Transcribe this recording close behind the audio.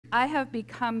I have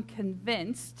become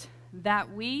convinced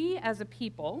that we as a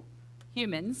people,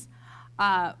 humans,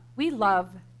 we love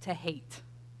to hate.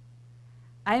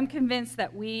 I am convinced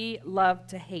that we love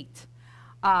to hate.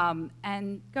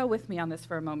 And go with me on this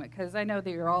for a moment, because I know that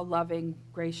you're all loving,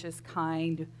 gracious,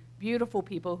 kind, beautiful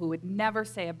people who would never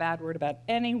say a bad word about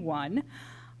anyone.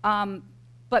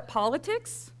 But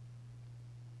politics?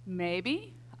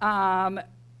 Maybe. And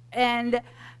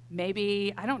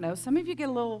maybe, I don't know, some of you get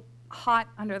a little hot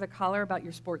under the collar about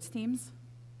your sports teams.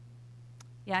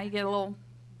 Yeah, you get a little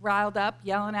riled up,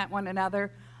 yelling at one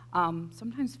another.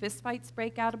 Sometimes fistfights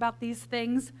break out about these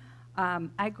things.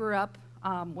 I grew up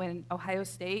when Ohio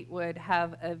State would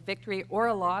have a victory or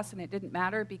a loss, and it didn't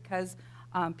matter because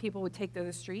people would take to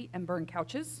the street and burn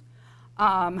couches.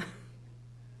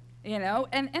 You know,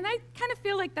 and I kind of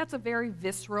feel like that's a very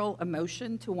visceral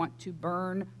emotion to want to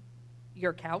burn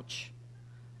your couch.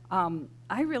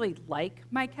 I really like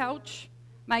my couch.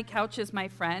 My couch is my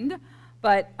friend.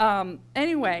 But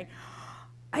anyway,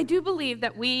 I do believe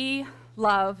that we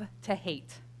love to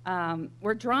hate.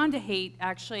 We're drawn to hate.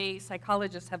 Actually,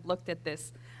 psychologists have looked at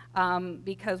this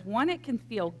because, one, it can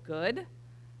feel good.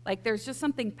 Like there's just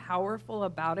something powerful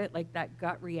about it, like that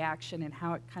gut reaction and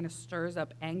how it kind of stirs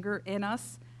up anger in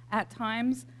us at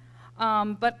times.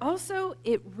 But also,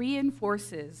 it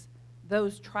reinforces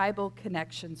those tribal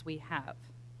connections we have.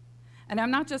 And I'm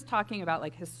not just talking about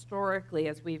like historically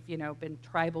as we've, you know, been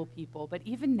tribal people, but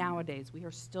even nowadays we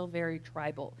are still very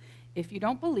tribal. If you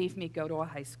don't believe me, go to a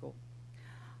high school.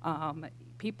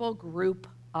 People group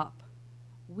up.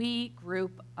 We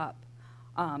group up.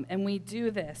 And we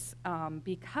do this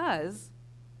because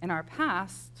in our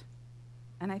past,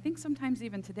 and I think sometimes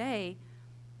even today,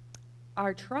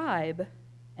 our tribe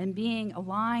and being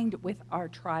aligned with our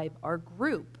tribe, our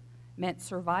group, meant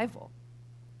survival.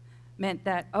 Meant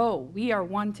that, oh, we are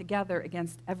one together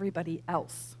against everybody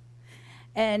else.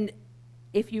 And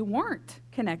if you weren't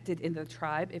connected in the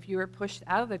tribe, if you were pushed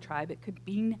out of the tribe, it could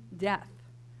mean death.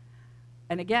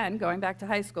 And again, going back to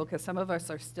high school, because some of us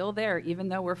are still there, even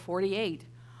though we're 48,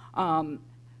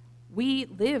 we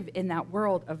live in that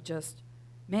world of just,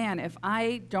 man, if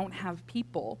I don't have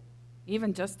people,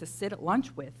 even just to sit at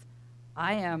lunch with,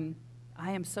 I am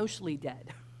socially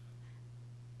dead.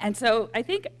 And so I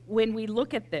think when we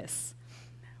look at this,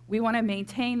 we want to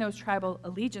maintain those tribal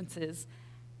allegiances,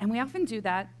 and we often do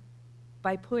that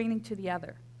by pointing to the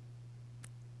other.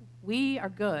 We are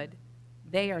good,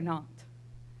 they are not.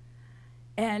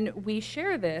 And we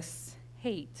share this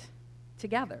hate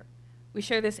together. We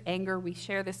share this anger, we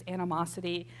share this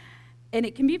animosity, and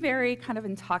it can be very kind of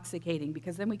intoxicating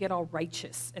because then we get all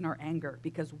righteous in our anger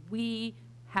because we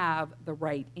have the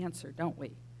right answer, don't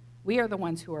we? We are the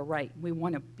ones who are right. We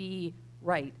want to be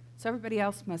right. So everybody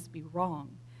else must be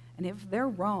wrong. And if they're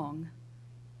wrong,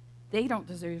 they don't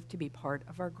deserve to be part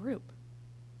of our group.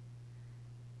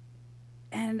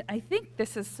 And I think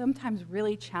this is sometimes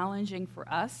really challenging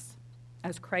for us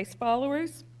as Christ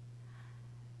followers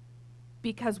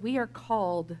because we are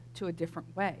called to a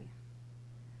different way.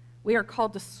 We are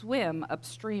called to swim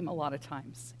upstream a lot of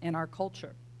times in our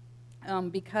culture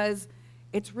because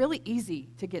it's really easy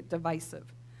to get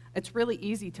divisive. It's really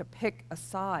easy to pick a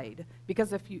side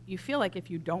because if you feel like if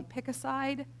you don't pick a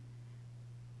side,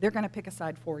 they're going to pick a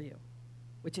side for you,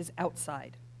 which is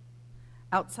outside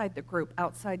the group,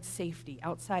 outside safety,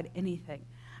 outside anything.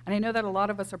 And I know that a lot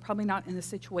of us are probably not in a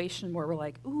situation where we're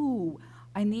like, ooh,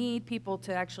 I need people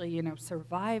to actually, you know,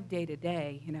 survive day to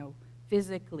day, you know,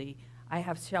 physically. I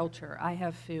have shelter, I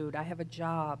have food, I have a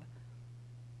job.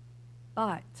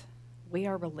 But we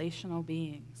are relational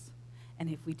beings. And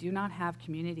if we do not have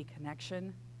community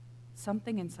connection,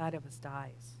 something inside of us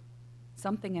dies.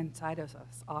 Something inside of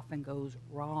us often goes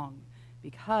wrong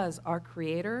because our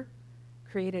Creator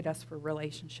created us for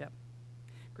relationship.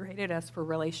 Created us for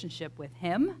relationship with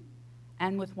Him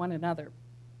and with one another.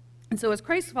 And so as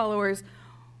Christ followers,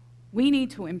 we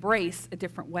need to embrace a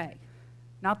different way.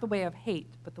 Not the way of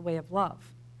hate, but the way of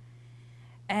love.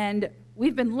 And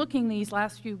we've been looking these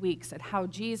last few weeks at how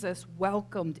Jesus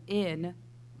welcomed in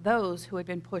those who had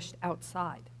been pushed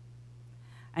outside.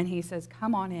 And he says,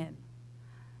 come on in.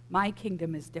 My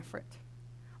kingdom is different.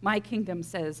 My kingdom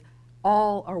says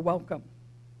all are welcome.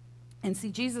 And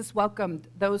see, Jesus welcomed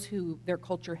those who their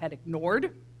culture had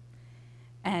ignored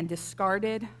and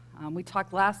discarded. We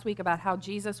talked last week about how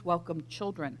Jesus welcomed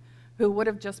children who would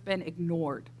have just been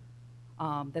ignored,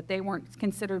 that they weren't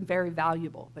considered very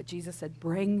valuable. But Jesus said,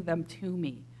 bring them to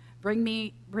me. Bring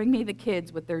me the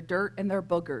kids with their dirt and their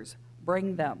boogers.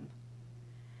 Bring them.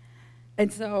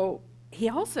 And so he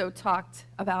also talked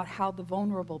about how the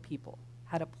vulnerable people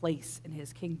had a place in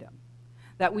his kingdom.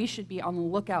 that we should be on the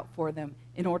lookout for them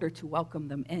in order to welcome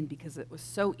them in because it was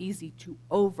so easy to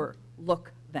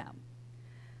overlook them.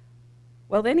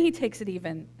 Well, then he takes it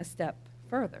even a step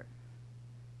further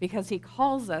because he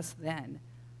calls us then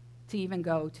to even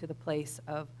go to the place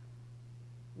of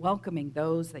welcoming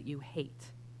those that you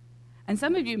hate. And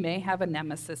some of you may have a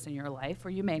nemesis in your life, or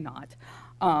you may not.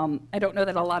 I don't know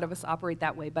that a lot of us operate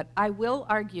that way, but I will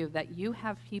argue that you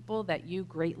have people that you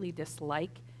greatly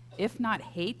dislike, if not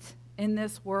hate, in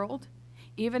this world,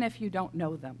 even if you don't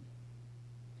know them.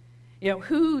 You know,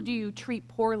 who do you treat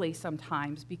poorly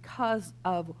sometimes because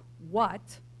of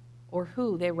what or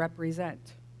who they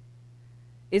represent?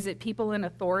 Is it people in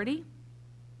authority?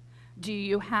 Do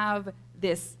you have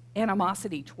this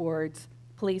animosity towards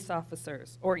police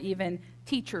officers or even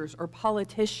teachers or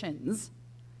politicians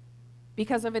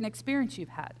because of an experience you've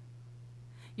had?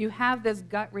 You have this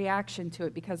gut reaction to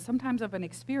it because sometimes of an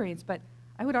experience, but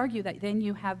I would argue that then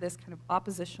you have this kind of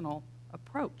oppositional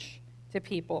approach to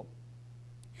people.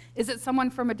 Is it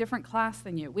someone from a different class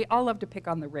than you? We all love to pick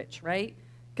on the rich, right?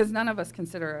 Because none of us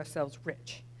consider ourselves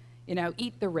rich. You know,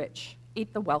 eat the rich,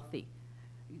 eat the wealthy.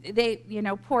 They, you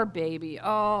know, poor baby,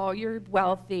 oh, you're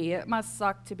wealthy, it must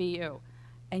suck to be you.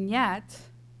 And yet,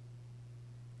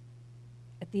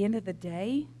 at the end of the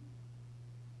day,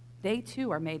 they too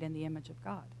are made in the image of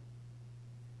God.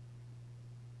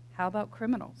 How about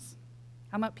criminals?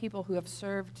 How about people who have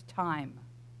served time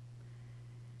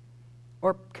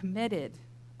or committed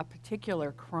a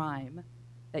particular crime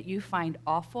that you find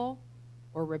awful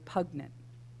or repugnant?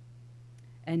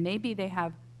 And maybe they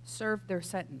have served their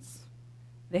sentence.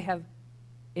 They have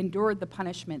endured the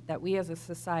punishment that we as a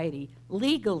society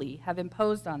legally have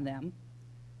imposed on them,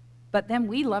 but then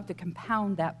we love to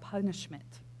compound that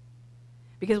punishment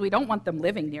because we don't want them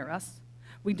living near us.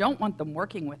 We don't want them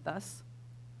working with us.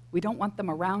 We don't want them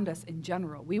around us in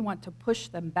general. We want to push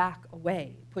them back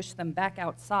away, push them back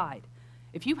outside.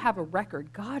 If you have a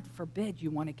record, God forbid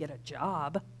you want to get a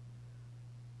job.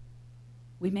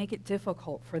 We make it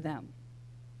difficult for them.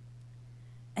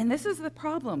 And this is the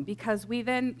problem because we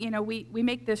then, you know, we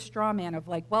make this straw man of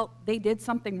like, well, they did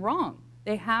something wrong.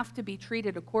 They have to be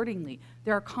treated accordingly.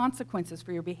 There are consequences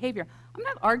for your behavior. I'm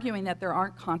not arguing that there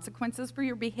aren't consequences for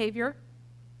your behavior.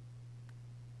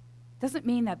 Doesn't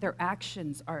mean that their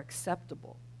actions are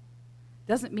acceptable.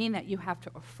 Doesn't mean that you have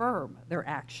to affirm their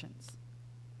actions.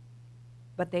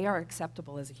 But they are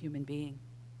acceptable as a human being.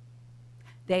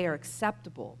 They are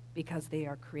acceptable because they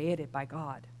are created by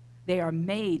God. They are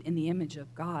made in the image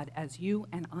of God as you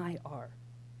and I are.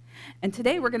 And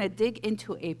today we're going to dig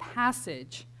into a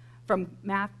passage from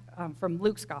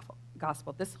Luke's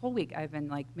gospel. This whole week I've been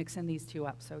like mixing these two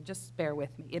up, so just bear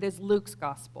with me. It is Luke's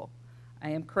gospel. I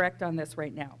am correct on this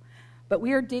right now. But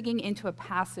we are digging into a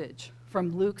passage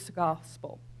from Luke's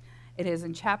gospel. It is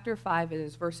in chapter 5. It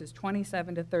is verses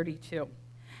 27 to 32.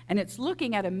 And it's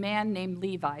looking at a man named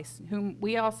Levi, whom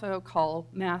we also call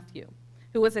Matthew,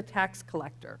 who was a tax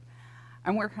collector.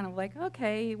 And we're kind of like,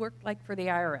 okay, he worked like for the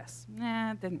IRS.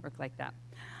 Nah, it didn't work like that.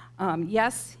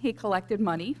 Yes, he collected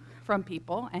money from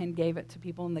people and gave it to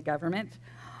people in the government.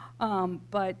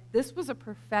 But this was a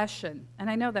profession, and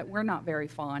I know that we're not very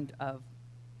fond of,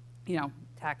 you know,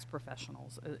 tax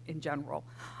professionals in general,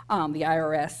 the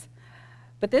IRS.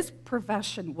 But this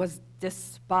profession was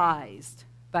despised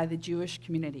by the Jewish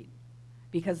community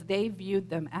because they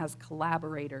viewed them as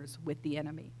collaborators with the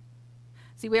enemy.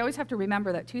 See, we always have to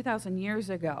remember that 2,000 years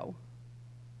ago,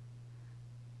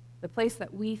 the place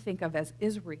that we think of as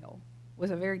Israel was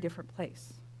a very different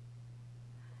place.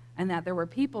 And that there were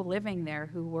people living there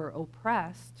who were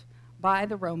oppressed by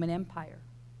the Roman Empire.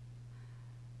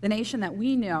 The nation that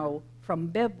we know from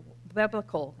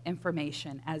biblical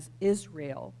information as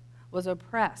Israel was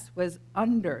oppressed, was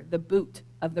under the boot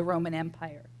of the Roman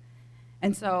Empire.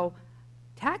 And so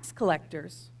tax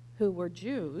collectors who were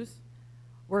Jews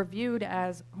were viewed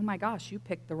as, oh my gosh, you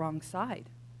picked the wrong side.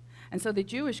 And so the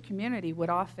Jewish community would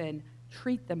often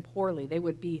treat them poorly. They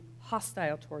would be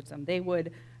hostile towards them. They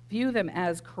would view them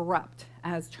as corrupt,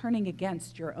 as turning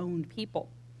against your own people.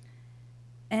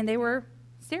 And they were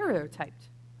stereotyped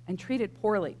and treated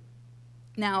poorly.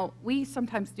 Now, we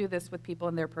sometimes do this with people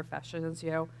in their professions.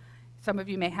 You know, some of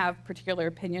you may have particular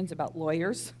opinions about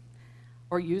lawyers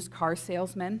or used car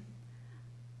salesmen.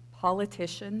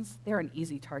 Politicians, they're an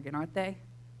easy target, aren't they?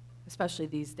 Especially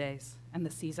these days and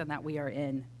the season that we are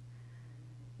in.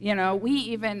 You know, we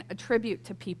even attribute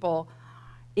to people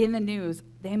in the news,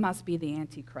 they must be the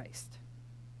Antichrist.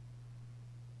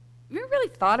 Have you really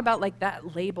thought about like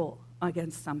that label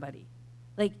against somebody?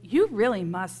 Like, you really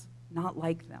must not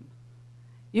like them.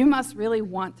 You must really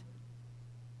want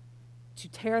to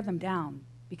tear them down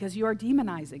because you are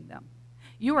demonizing them.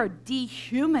 You are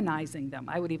dehumanizing them,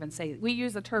 I would even say. We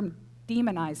use the term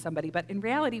demonize somebody, but in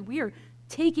reality, we are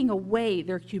taking away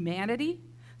their humanity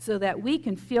so that we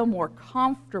can feel more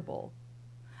comfortable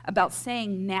about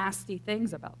saying nasty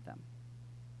things about them.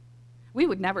 We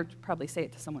would never probably say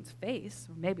it to someone's face,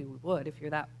 or maybe we would if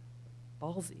you're that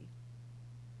ballsy.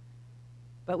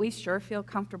 But we sure feel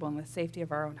comfortable in the safety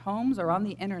of our own homes or on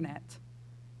the internet,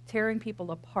 tearing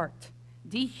people apart,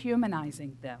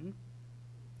 dehumanizing them,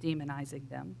 demonizing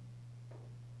them.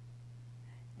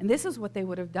 And this is what they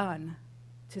would have done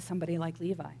to somebody like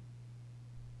Levi.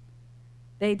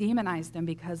 They demonized him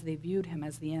because they viewed him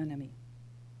as the enemy,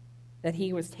 that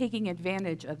he was taking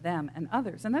advantage of them and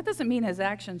others. And that doesn't mean his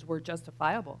actions were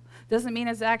justifiable. Doesn't mean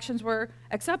his actions were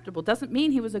acceptable. Doesn't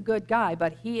mean he was a good guy,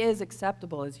 but he is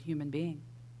acceptable as a human being.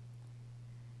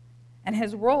 And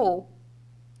his role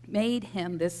made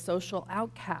him this social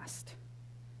outcast.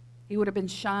 He would have been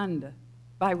shunned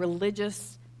by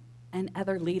religious and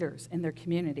other leaders in their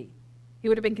community. He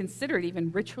would have been considered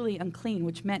even ritually unclean,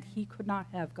 which meant he could not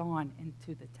have gone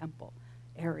into the temple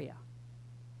area.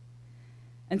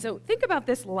 And so think about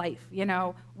this life. You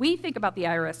know, we think about the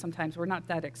IRS sometimes. We're not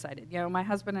that excited. You know, my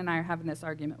husband and I are having this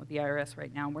argument with the IRS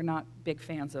right now. We're not big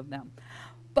fans of them.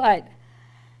 But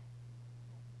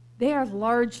they are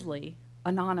largely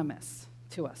anonymous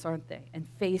to us, aren't they? And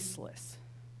faceless.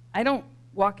 I don't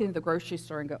walk into the grocery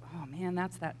store and go, oh man,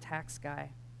 that's that tax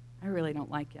guy. I really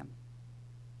don't like him.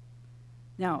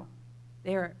 No,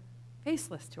 they're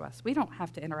faceless to us. We don't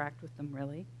have to interact with them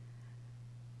really.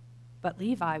 But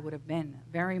Levi would have been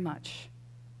very much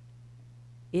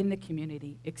in the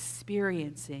community,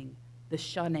 experiencing the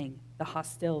shunning, the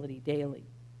hostility daily.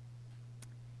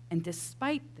 And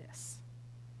despite this,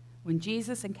 when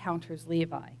Jesus encounters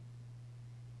Levi,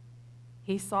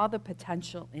 he saw the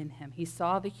potential in him. He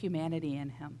saw the humanity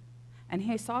in him. And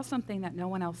he saw something that no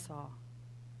one else saw.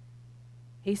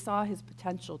 He saw his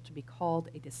potential to be called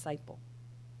a disciple.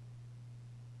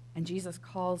 And Jesus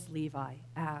calls Levi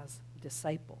as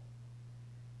disciple.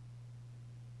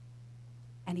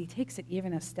 And he takes it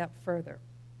even a step further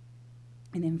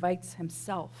and invites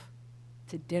himself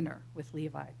to dinner with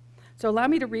Levi. So allow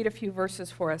me to read a few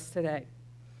verses for us today.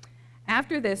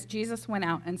 After this, Jesus went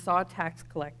out and saw a tax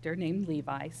collector named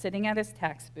Levi sitting at his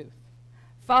tax booth.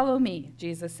 "Follow me,"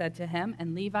 Jesus said to him,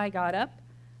 and Levi got up,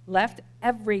 left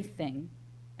everything,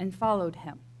 and followed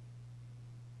him.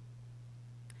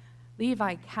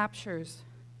 Levi captures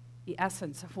the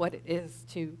essence of what it is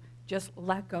to just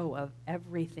let go of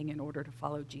everything in order to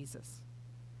follow Jesus.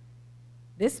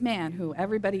 This man who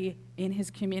everybody in his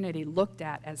community looked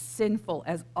at as sinful,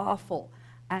 as awful,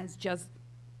 as just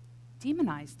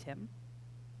demonized him,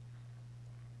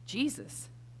 Jesus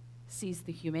sees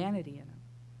the humanity in him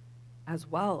as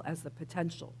well as the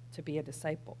potential to be a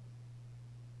disciple.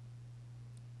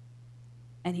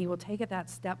 And he will take it that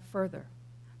step further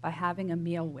by having a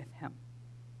meal with him,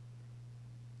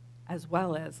 as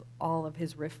well as all of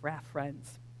his riffraff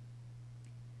friends.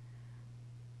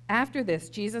 After this,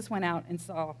 Jesus went out and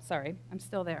saw, I'm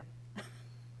still there.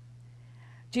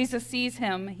 Jesus sees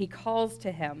him, he calls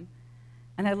to him,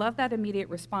 and I love that immediate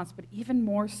response, but even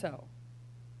more so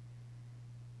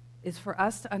is for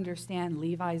us to understand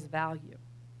Levi's value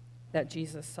that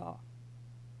Jesus saw.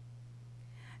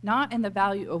 Not in the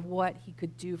value of what he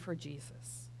could do for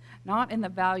Jesus, not in the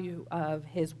value of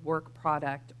his work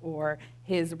product or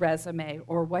his resume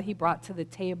or what he brought to the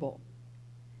table.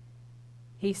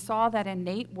 He saw that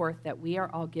innate worth that we are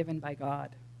all given by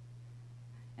God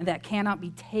and that cannot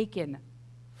be taken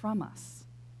from us,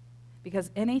 because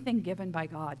anything given by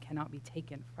God cannot be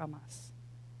taken from us.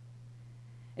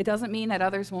 It doesn't mean that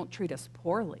others won't treat us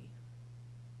poorly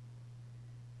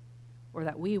or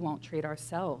that we won't treat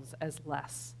ourselves as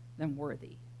less than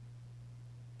worthy.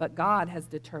 But God has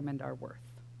determined our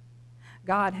worth.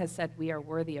 God has said we are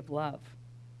worthy of love.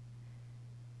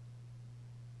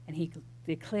 And he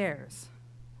declares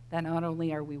that not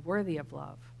only are we worthy of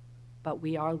love, but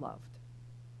we are loved.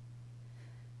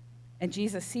 And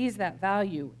Jesus sees that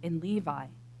value in Levi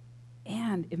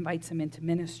and invites him into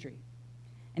ministry.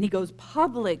 And he goes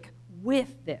public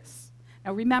with this.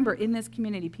 Now remember, in this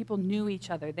community, people knew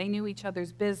each other. They knew each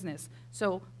other's business.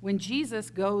 So when Jesus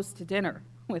goes to dinner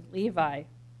with Levi,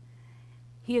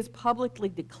 he is publicly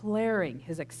declaring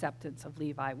his acceptance of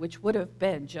Levi, which would have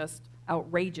been just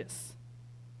outrageous.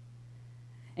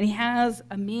 And he has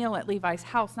a meal at Levi's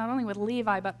house, not only with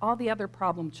Levi, but all the other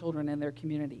problem children in their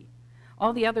community.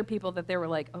 All the other people that they were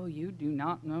like, oh, you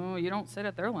don't sit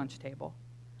at their lunch table.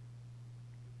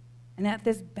 And at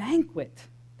this banquet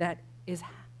that is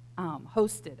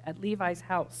hosted at Levi's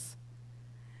house,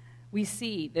 we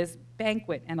see this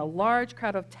banquet and a large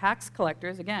crowd of tax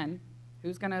collectors. Again,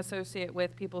 who's going to associate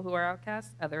with people who are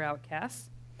outcasts? Other outcasts.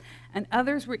 And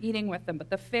others were eating with them, but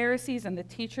the Pharisees and the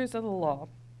teachers of the law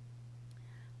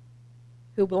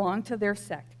who belonged to their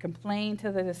sect complained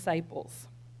to the disciples,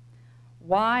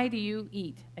 "Why do you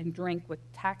eat and drink with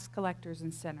tax collectors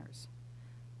and sinners?"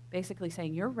 Basically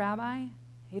saying, your rabbi,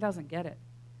 he doesn't get it.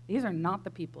 These are not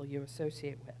the people you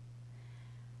associate with.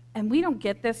 And we don't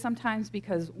get this sometimes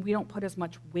because we don't put as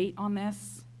much weight on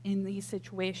this in these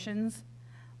situations.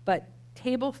 But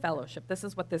table fellowship, this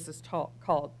is what this is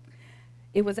called.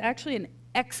 It was actually an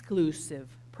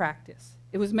exclusive practice.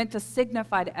 It was meant to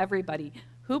signify to everybody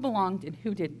who belonged and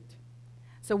who didn't.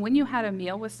 So when you had a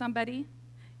meal with somebody,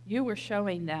 you were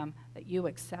showing them that you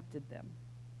accepted them,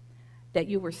 that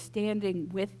you were standing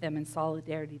with them in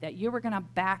solidarity, that you were going to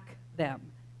back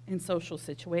them in social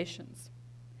situations.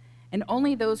 And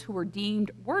only those who were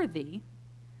deemed worthy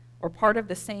or part of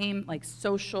the same like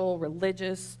social,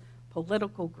 religious,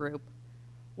 political group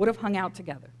would have hung out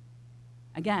together.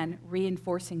 Again,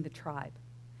 reinforcing the tribe,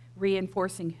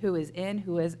 reinforcing who is in,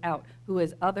 who is out, who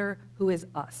is other, who is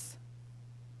us.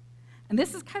 And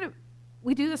this is kind of,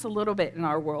 we do this a little bit in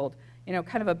our world,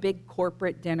 kind of a big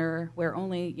corporate dinner where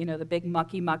only, the big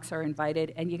mucky mucks are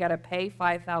invited, and you got to pay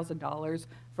 $5,000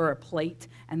 for a plate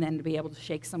and then to be able to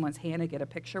shake someone's hand and get a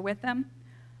picture with them.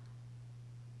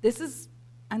 This is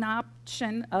an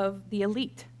option of the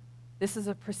elite. This is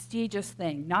a prestigious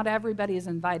thing. Not everybody is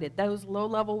invited. Those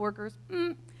low-level workers,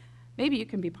 maybe you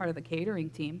can be part of the catering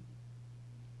team,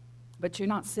 but you're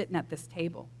not sitting at this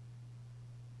table.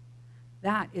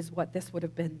 That is what this would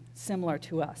have been similar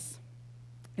to us.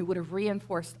 It would have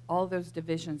reinforced all those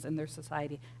divisions in their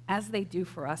society, as they do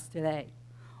for us today.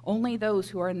 Only those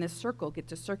who are in this circle get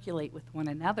to circulate with one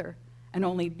another, and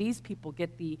only these people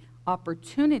get the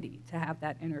opportunity to have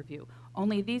that interview.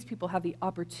 Only these people have the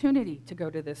opportunity to go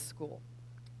to this school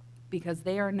because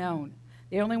they are known.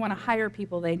 They only want to hire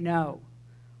people they know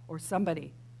or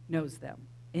somebody knows them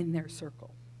in their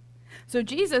circle. So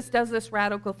Jesus does this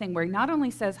radical thing where he not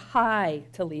only says hi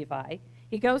to Levi,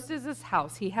 he goes to his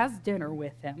house, he has dinner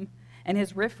with him and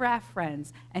his riffraff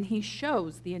friends, and he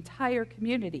shows the entire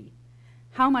community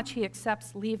how much he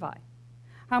accepts Levi,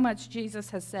 how much Jesus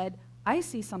has said, I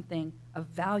see something of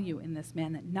value in this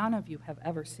man that none of you have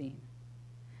ever seen.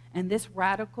 And this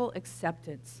radical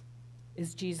acceptance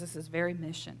is Jesus' very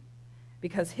mission,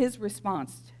 because his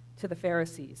response to the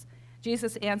Pharisees,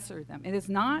 Jesus answered them, it is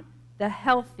not the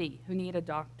healthy who need a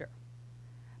doctor,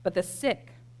 but the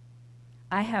sick.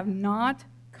 I have not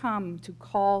come to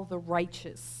call the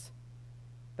righteous,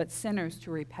 but sinners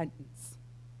to repentance.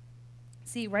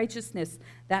 See, righteousness,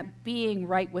 that being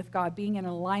right with God, being in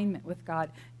alignment with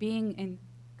God, being in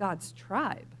God's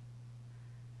tribe.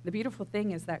 The beautiful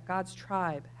thing is that God's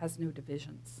tribe has no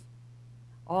divisions.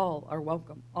 All are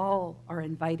welcome. All are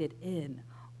invited in.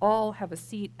 All have a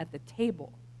seat at the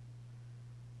table.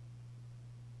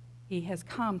 He has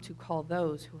come to call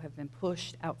those who have been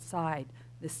pushed outside,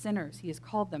 the sinners. He has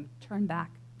called them, turn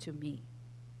back to me.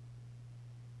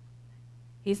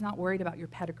 He's not worried about your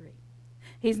pedigree.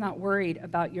 He's not worried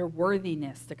about your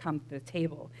worthiness to come to the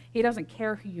table. He doesn't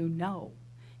care who you know.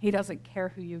 He doesn't care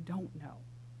who you don't know.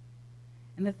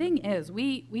 And the thing is,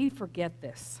 we forget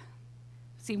this.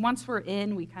 See, once we're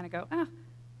in, we kind of go,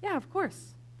 yeah, of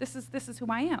course. This is who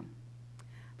I am.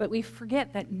 But we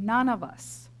forget that none of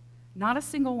us, not a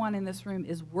single one in this room,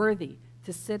 is worthy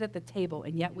to sit at the table,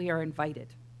 and yet we are invited.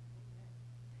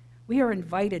 We are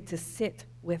invited to sit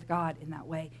with God in that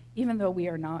way, even though we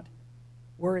are not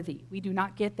worthy. We do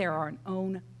not get there on our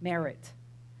own merit.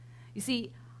 You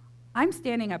see, I'm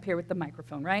standing up here with the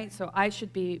microphone, right? So I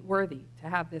should be worthy to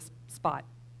have this spot.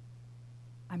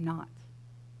 I'm not.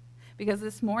 Because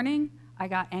this morning, I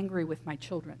got angry with my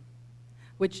children,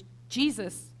 which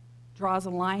Jesus draws a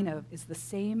line of is the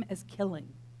same as killing.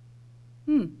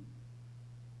 Did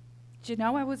you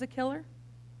know I was a killer?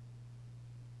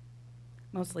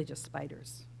 Mostly just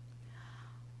spiders.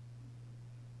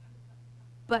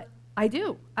 But I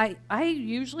do. I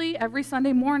usually, every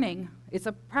Sunday morning, it's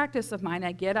a practice of mine.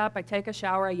 I get up, I take a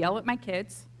shower, I yell at my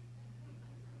kids.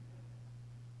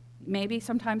 Maybe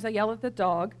sometimes I yell at the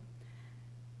dog.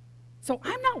 So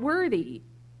I'm not worthy,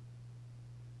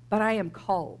 but I am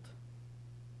called.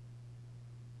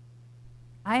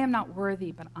 I am not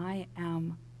worthy, but I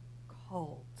am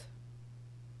called.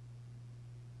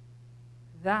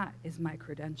 That is my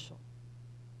credential,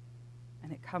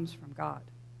 and it comes from God.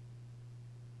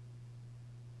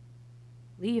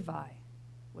 Levi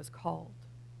was called.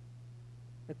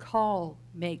 The call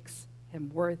makes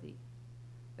him worthy.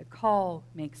 The call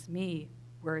makes me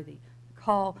worthy. The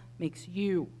call makes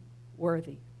you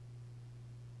worthy.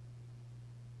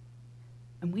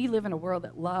 And we live in a world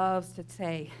that loves to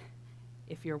say,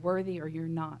 if you're worthy or you're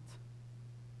not.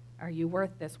 Are you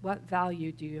worth this? What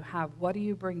value do you have? What do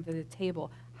you bring to the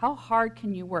table? How hard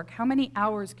can you work? How many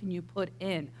hours can you put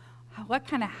in? What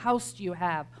kind of house do you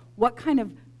have? What kind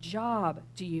of job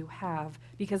do you have?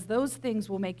 Because those things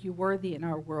will make you worthy in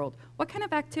our world. What kind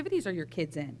of activities are your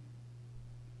kids in?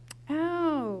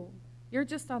 Oh, you're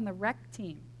just on the rec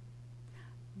team.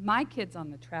 My kid's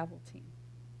on the travel team.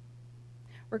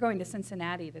 We're going to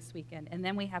Cincinnati this weekend, and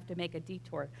then we have to make a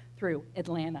detour through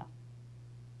Atlanta.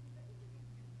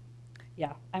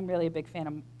 Yeah, I'm really a big fan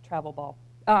of travel ball.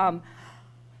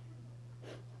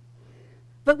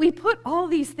 But we put all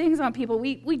these things on people.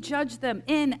 We judge them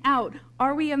in, out.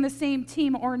 Are we on the same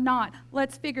team or not?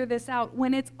 Let's figure this out.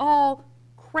 When it's all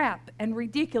crap and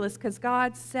ridiculous, because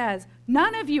God says,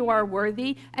 none of you are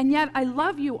worthy, and yet I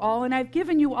love you all, and I've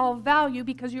given you all value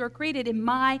because you are created in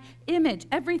my image.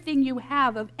 Everything you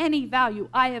have of any value,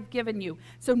 I have given you.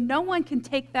 So no one can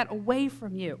take that away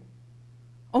from you.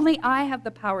 Only I have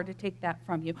the power to take that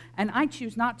from you, and I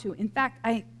choose not to. In fact,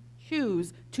 I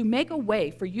choose to make a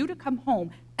way for you to come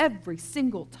home every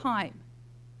single time.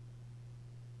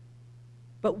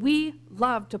 But we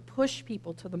love to push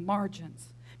people to the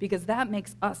margins because that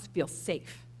makes us feel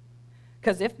safe.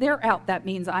 Because if they're out, that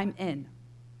means I'm in.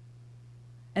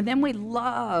 And then we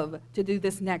love to do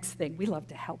this next thing. We love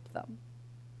to help them.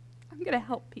 I'm going to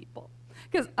help people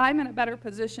because I'm in a better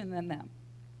position than them.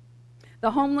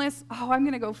 The homeless, oh, I'm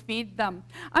going to go feed them.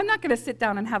 I'm not going to sit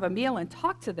down and have a meal and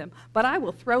talk to them, but I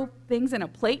will throw things in a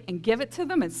plate and give it to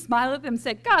them and smile at them and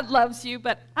say, God loves you,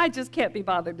 but I just can't be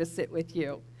bothered to sit with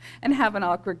you and have an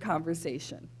awkward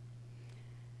conversation.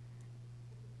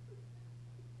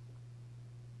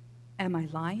 Am I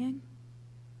lying?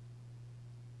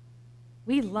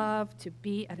 We love to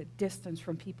be at a distance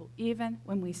from people, even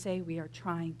when we say we are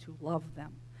trying to love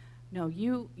them. No,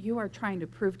 you are trying to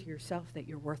prove to yourself that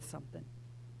you're worth something.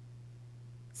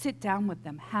 Sit down with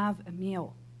them, have a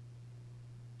meal.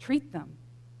 Treat them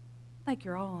like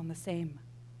you're all on the same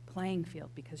playing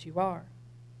field, because you are.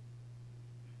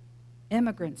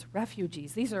 Immigrants,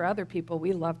 refugees, these are other people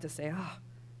we love to say,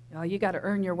 oh, you got to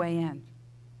earn your way in.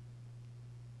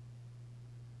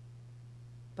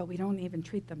 But we don't even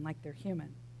treat them like they're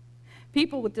human.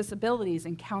 People with disabilities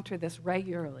encounter this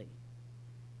regularly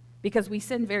because we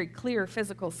send very clear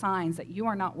physical signs that you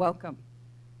are not welcome,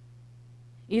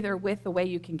 either with the way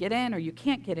you can get in or you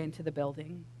can't get into the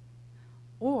building,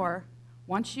 or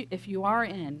if you are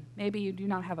in, maybe you do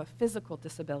not have a physical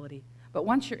disability, but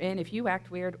once you're in, if you act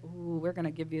weird, ooh, we're going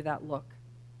to give you that look.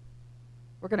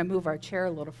 We're going to move our chair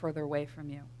a little further away from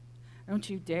you. Don't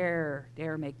you dare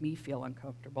make me feel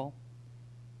uncomfortable.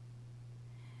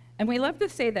 And we love to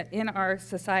say that in our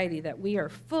society that we are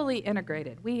fully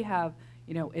integrated. We have,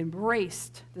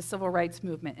 embraced the civil rights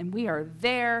movement, and we are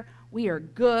there. We are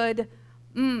good.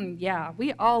 Yeah,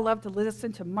 we all love to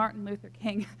listen to Martin Luther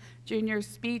King Jr.'s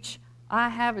speech, I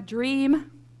have a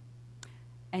dream.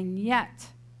 And yet,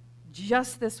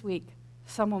 just this week,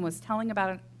 someone was telling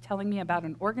me about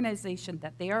an organization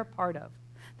that they are a part of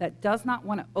that does not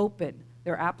want to open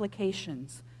their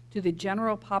applications to the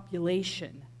general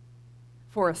population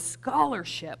for a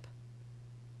scholarship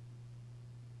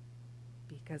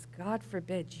because, God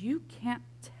forbid, you can't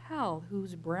tell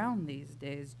who's brown these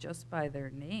days just by their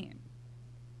name.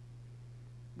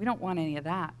 We don't want any of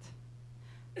that.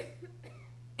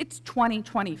 It's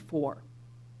 2024.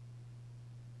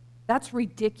 That's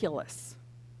ridiculous.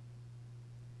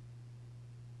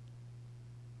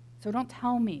 So don't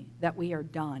tell me that we are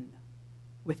done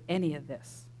with any of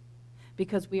this,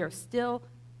 because we are still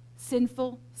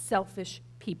sinful, selfish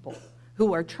people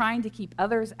who are trying to keep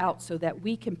others out so that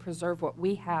we can preserve what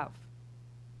we have.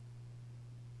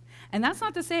 And that's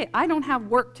not to say I don't have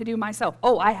work to do myself.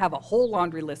 Oh, I have a whole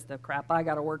laundry list of crap I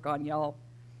got to work on, y'all.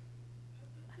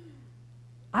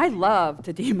 I love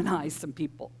to demonize some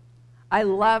people. I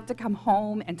love to come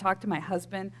home and talk to my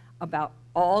husband about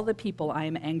all the people I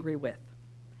am angry with.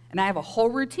 And I have a whole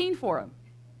routine for him.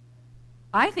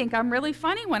 I think I'm really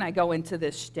funny when I go into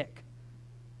this shtick.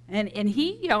 And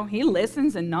he, he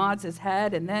listens and nods his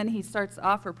head, and then he starts to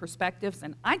offer perspectives,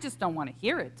 and I just don't want to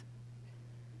hear it.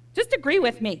 Just agree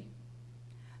with me.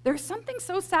 There's something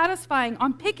so satisfying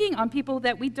on picking on people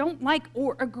that we don't like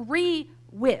or agree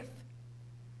with.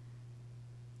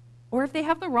 Or if they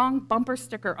have the wrong bumper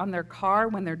sticker on their car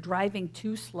when they're driving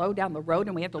too slow down the road,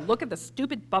 and we have to look at the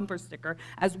stupid bumper sticker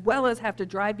as well as have to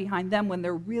drive behind them when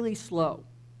they're really slow.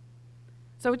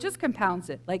 So it just compounds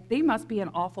it. Like, they must be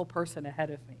an awful person ahead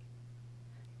of me.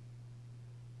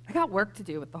 I got work to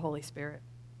do with the Holy Spirit.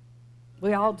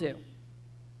 We all do.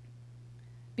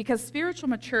 Because spiritual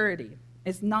maturity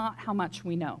is not how much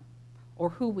we know or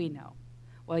who we know.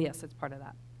 Well, yes, it's part of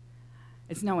that.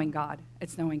 It's knowing God.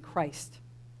 It's knowing Christ.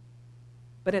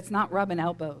 But it's not rubbing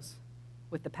elbows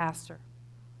with the pastor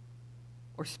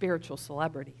or spiritual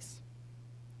celebrities.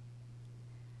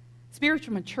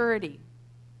 Spiritual maturity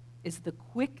is the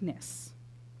quickness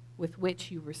with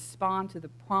which you respond to the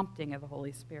prompting of the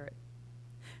Holy Spirit.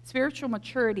 Spiritual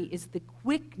maturity is the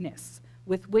quickness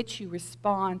with which you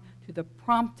respond to the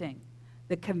prompting,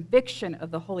 the conviction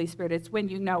of the Holy Spirit. It's when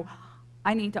you know,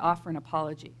 I need to offer an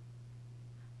apology.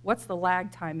 What's the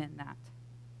lag time in that?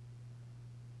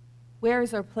 Where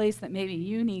is there a place that maybe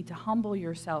you need to humble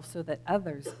yourself so that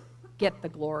others get the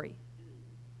glory?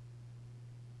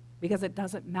 Because it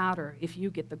doesn't matter if you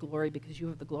get the glory because you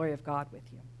have the glory of God with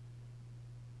you.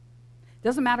 It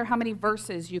doesn't matter how many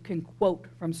verses you can quote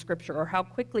from Scripture or how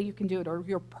quickly you can do it or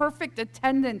your perfect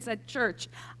attendance at church.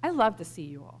 I love to see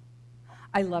you all.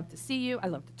 I love to see you. I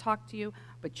love to talk to you.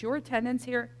 But your attendance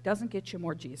here doesn't get you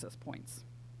more Jesus points.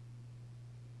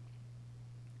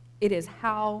 It is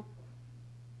how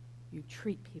you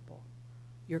treat people,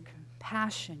 your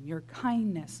compassion, your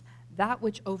kindness, that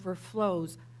which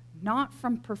overflows not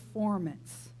from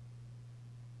performance,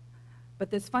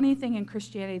 but this funny thing in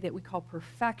Christianity that we call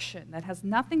perfection that has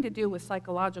nothing to do with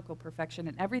psychological perfection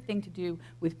and everything to do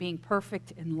with being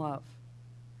perfect in love,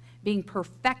 being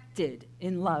perfected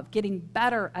in love, getting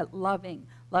better at loving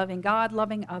God,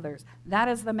 loving others. That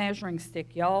is the measuring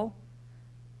stick, y'all.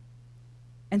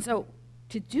 And so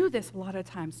to do this a lot of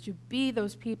times, to be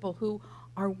those people who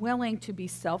are willing to be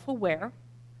self-aware,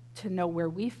 to know where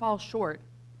we fall short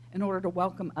in order to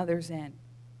welcome others in,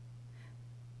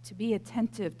 to be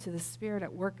attentive to the Spirit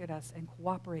at work at us and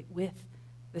cooperate with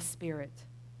the Spirit.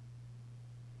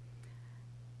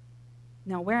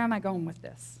 Now, where am I going with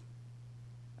this?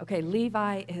 Okay,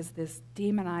 Levi is this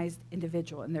demonized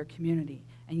individual in their community,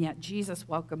 and yet Jesus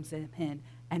welcomes him in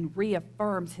and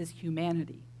reaffirms his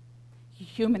humanity. He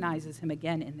humanizes him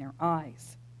again in their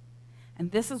eyes.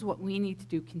 And this is what we need to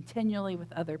do continually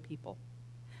with other people.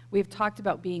 We've talked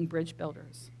about being bridge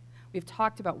builders. We've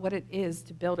talked about what it is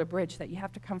to build a bridge, that you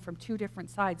have to come from two different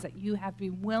sides, that you have to be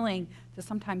willing to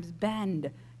sometimes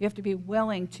bend. You have to be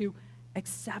willing to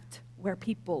accept where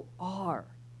people are,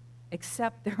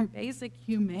 accept their basic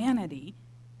humanity,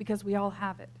 because we all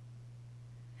have it.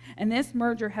 And this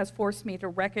merger has forced me to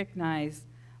recognize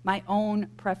my own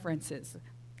preferences.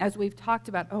 As we've talked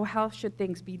about, oh, how should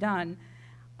things be done?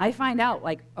 I find out,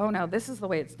 like, oh, no, this is the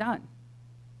way it's done.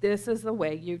 This is the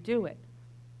way you do it.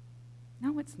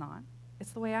 No, it's not.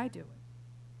 It's the way I do it.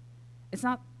 It's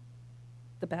not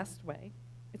the best way.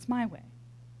 It's my way.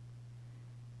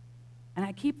 And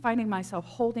I keep finding myself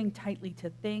holding tightly to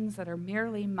things that are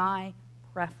merely my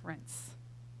preference.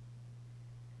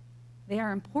 They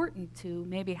are important to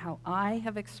maybe how I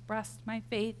have expressed my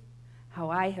faith,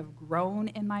 how I have grown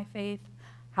in my faith,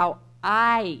 how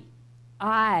I,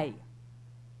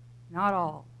 not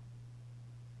all.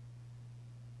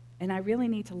 And I really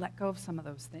need to let go of some of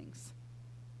those things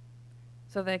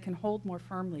so that I can hold more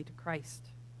firmly to Christ.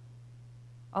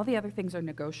 All the other things are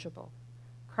negotiable.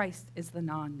 Christ is the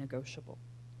non-negotiable.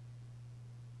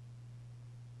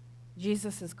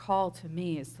 Jesus' call to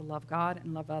me is to love God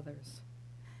and love others.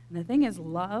 And the thing is,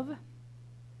 love,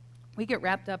 we get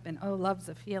wrapped up in, oh, love's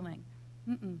a feeling.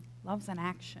 Love's an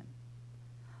action.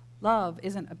 Love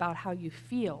isn't about how you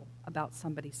feel about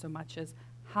somebody so much as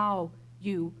how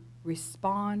you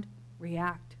respond,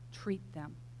 react, treat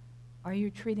them. Are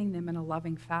you treating them in a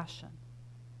loving fashion?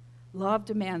 Love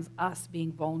demands us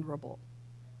being vulnerable.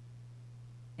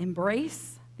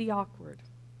 Embrace the awkward.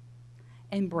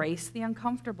 Embrace the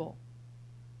uncomfortable.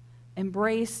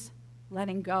 Embrace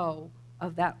letting go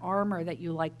of that armor that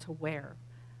you like to wear,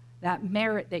 that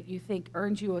merit that you think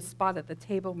earns you a spot at the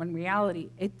table, when in reality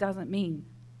it doesn't mean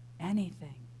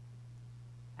anything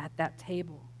at that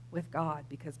table with God,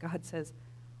 because God says,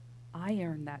 I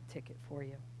earned that ticket for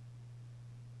you.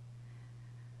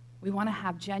 We want to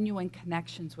have genuine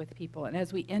connections with people. And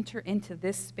as we enter into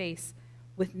this space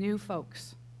with new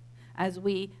folks, as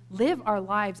we live our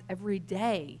lives every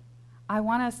day, I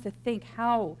want us to think,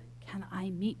 how can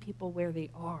I meet people where they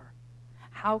are?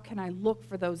 How can I look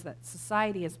for those that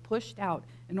society has pushed out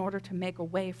in order to make a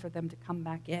way for them to come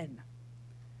back in?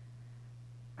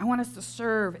 I want us to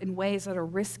serve in ways that are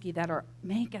risky, that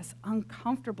make us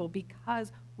uncomfortable,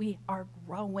 because we are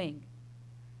growing.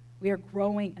 We are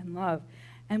growing in love.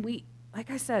 And we, like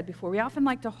I said before, we often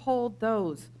like to hold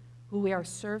those who we are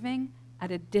serving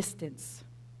at a distance.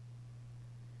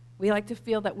 We like to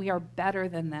feel that we are better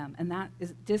than them, and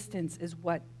distance is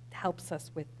what helps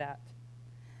us with that.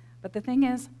 But the thing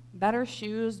is, Better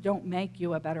shoes don't make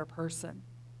you a better person.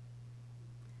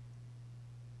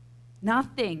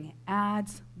 Nothing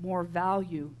adds more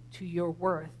value to your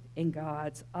worth in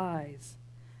God's eyes.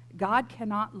 God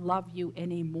cannot love you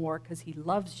anymore because he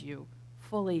loves you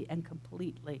fully and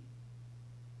completely.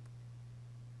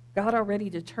 God already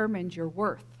determined your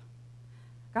worth.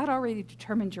 God already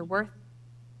determined your worth,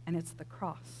 and it's the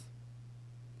cross.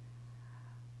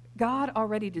 God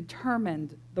already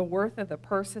determined the worth of the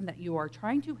person that you are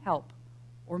trying to help,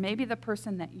 or maybe the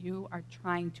person that you are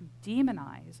trying to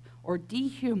demonize or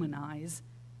dehumanize.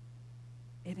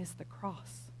 It is the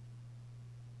cross.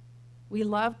 We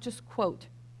love just quote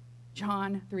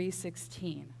John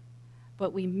 3:16,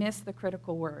 but we miss the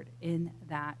critical word in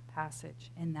that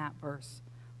passage, in that verse.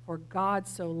 For God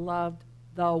so loved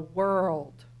the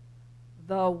world,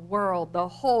 the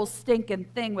whole stinking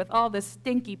thing with all the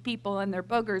stinky people and their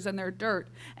boogers and their dirt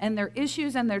and their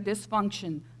issues and their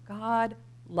dysfunction. God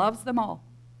loves them all.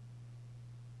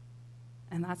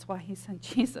 And that's why he sent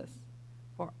Jesus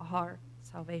for our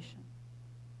salvation,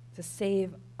 to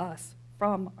save us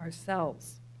from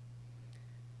ourselves.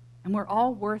 And we're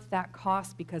all worth that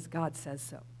cost because God says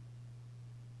so.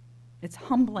 It's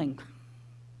humbling.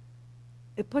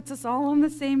 It puts us all on the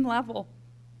same level.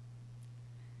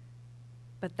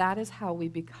 But that is how we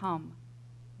become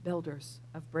builders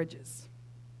of bridges.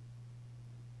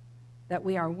 That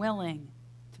we are willing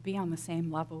to be on the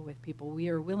same level with people. We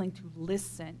are willing to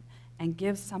listen and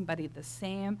give somebody the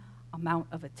same amount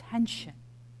of attention,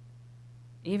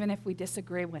 even if we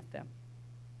disagree with them.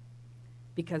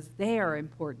 Because they are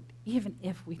important. Even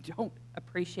if we don't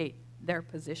appreciate their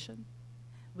position,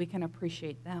 we can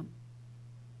appreciate them.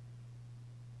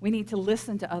 We need to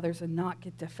listen to others and not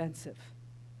get defensive.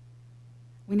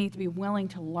 We need to be willing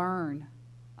to learn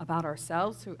about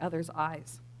ourselves through others'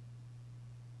 eyes.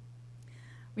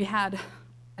 We had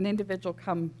an individual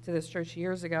come to this church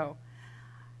years ago,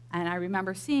 and I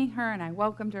remember seeing her, and I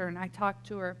welcomed her, and I talked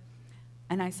to her,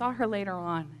 and I saw her later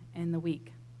on in the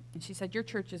week, and she said, "Your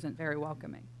church isn't very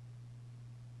welcoming.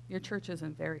 Your church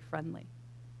isn't very friendly.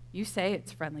 You say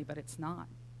it's friendly, but it's not."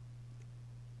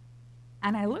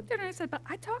 And I looked at her and I said, "But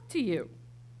I talked to you.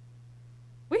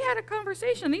 We had a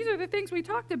conversation. These are the things we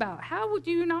talked about. How would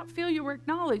you not feel you were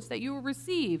acknowledged, that you were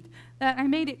received, that I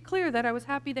made it clear that I was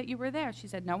happy that you were there?" She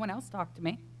said, "No one else talked to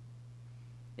me.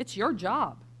 It's your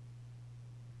job."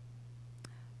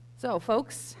 So,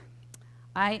 folks,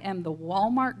 I am the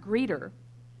Walmart greeter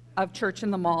of Church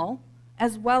in the Mall,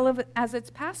 as well as its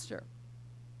pastor.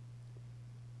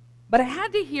 But I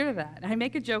had to hear that. I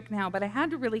make a joke now, but I had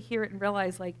to really hear it and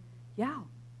realize, like, yeah,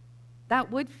 that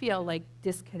would feel like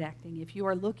disconnecting if you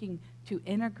are looking to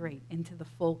integrate into the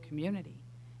full community.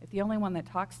 If the only one that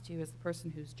talks to you is the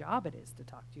person whose job it is to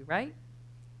talk to you, right?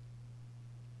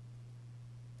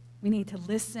 We need to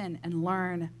listen and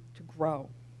learn to grow.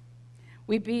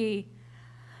 We be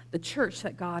the church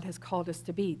that God has called us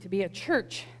to be a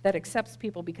church that accepts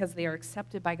people because they are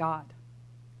accepted by God.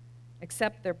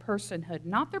 Accept their personhood,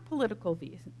 not their political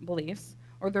beliefs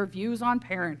or their views on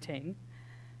parenting.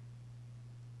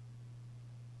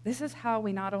 This is how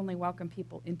we not only welcome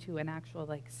people into an actual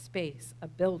space, a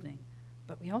building,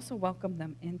 but we also welcome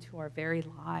them into our very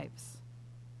lives.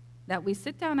 That we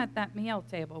sit down at that meal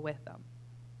table with them.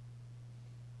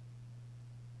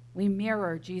 We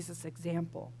mirror Jesus'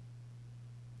 example.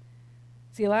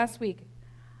 See, last week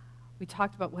we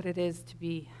talked about what it is to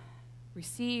be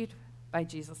received by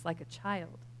Jesus like a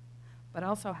child, but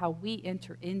also how we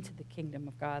enter into the kingdom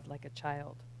of God like a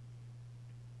child.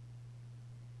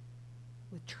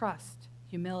 With trust,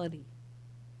 humility,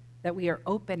 that we are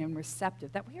open and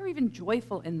receptive, that we are even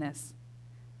joyful in this.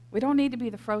 We don't need to be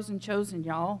the frozen chosen,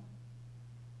 y'all,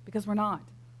 because we're not.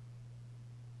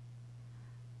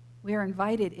 We are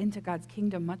invited into God's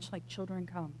kingdom much like children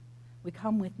come. We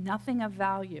come with nothing of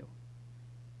value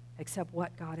except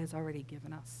what God has already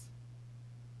given us.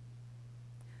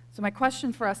 So my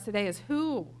question for us today is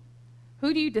who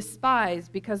do you despise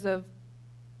because of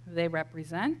who they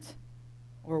represent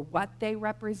or what they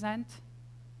represent?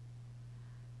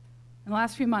 In the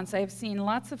last few months, I have seen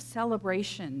lots of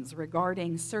celebrations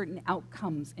regarding certain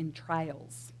outcomes in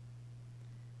trials.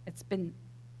 It's been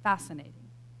fascinating.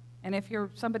 And if you're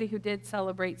somebody who did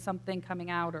celebrate something coming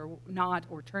out or not,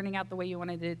 or turning out the way you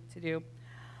wanted it to do,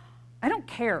 I don't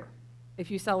care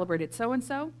if you celebrated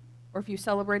so-and-so or if you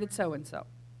celebrated so-and-so.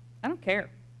 I don't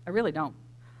care. I really don't.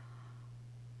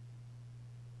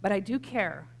 But I do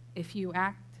care if you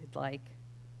acted like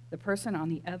the person on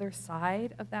the other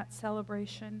side of that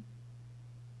celebration,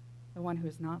 the one who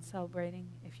is not celebrating,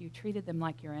 if you treated them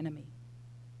like your enemy,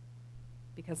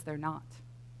 because they're not.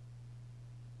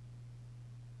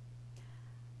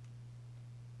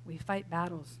 We fight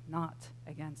battles not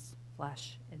against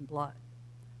flesh and blood.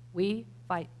 We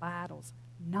fight battles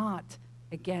not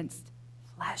against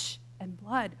flesh and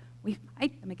blood. We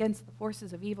fight them against the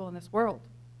forces of evil in this world.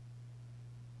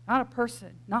 Not a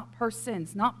person, not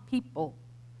persons, not people,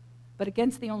 but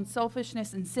against the own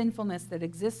selfishness and sinfulness that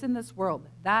exists in this world.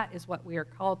 That is what we are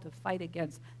called to fight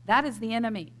against. That is the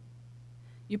enemy.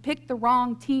 You picked the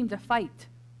wrong team to fight.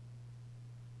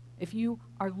 If you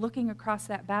are looking across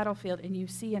that battlefield and you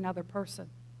see another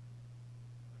person,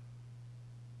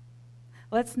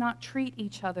 let's not treat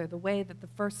each other the way that the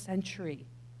first century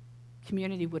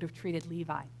community would have treated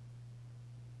Levi.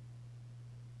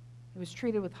 He was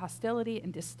treated with hostility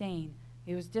and disdain.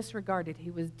 He was disregarded.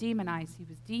 He was demonized. He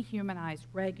was dehumanized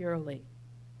regularly.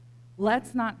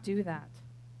 Let's not do that.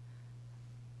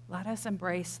 Let us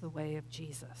embrace the way of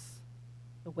Jesus,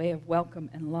 the way of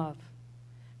welcome and love,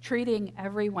 treating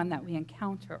everyone that we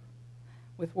encounter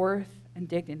with worth and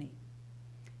dignity,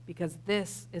 because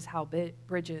this is how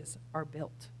bridges are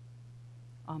built.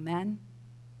 Amen.